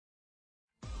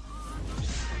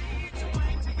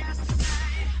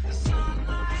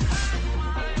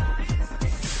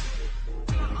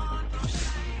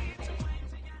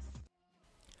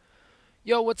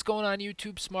Yo, what's going on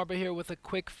YouTube? Smarba here with a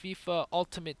quick FIFA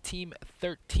Ultimate Team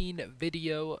 13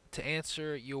 video to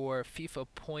answer your FIFA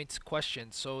points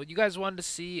questions. So you guys wanted to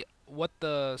see what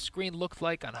the screen looked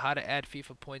like on how to add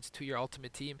FIFA points to your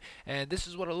Ultimate Team, and this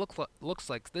is what it looks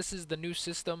like. This is the new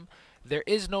system. There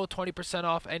is no 20%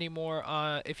 off anymore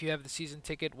if you have the season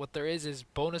ticket. What there is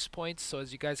bonus points. So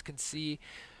as you guys can see,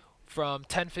 from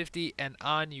 1050 and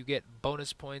on, you get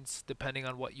bonus points depending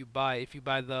on what you buy. If you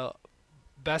buy the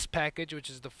best package, which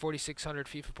is the 4600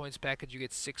 FIFA points package, you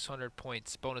get 600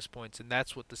 points, bonus points, and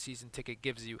that's what the season ticket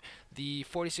gives you. The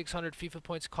 4600 FIFA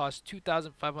points cost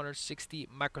 2560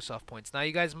 Microsoft points. Now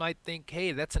you guys might think,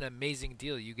 hey, that's an amazing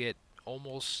deal. You get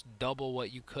almost double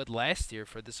what you could last year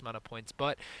for this amount of points,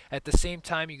 but at the same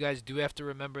time, you guys do have to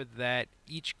remember that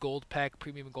each gold pack,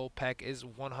 premium gold pack, is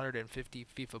 150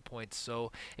 FIFA points,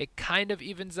 so it kind of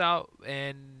evens out,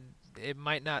 and it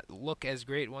might not look as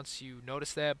great once you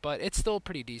notice that, but it's still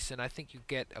pretty decent. I think you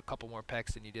get a couple more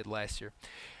packs than you did last year.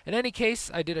 In any case,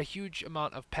 I did a huge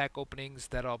amount of pack openings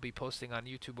that I'll be posting on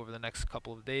YouTube over the next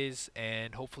couple of days,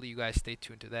 and hopefully you guys stay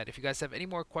tuned to that. If you guys have any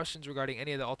more questions regarding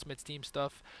any of the Ultimate Team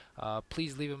stuff,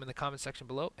 please leave them in the comment section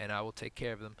below, and I will take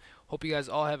care of them. Hope you guys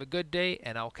all have a good day,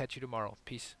 and I'll catch you tomorrow.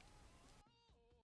 Peace.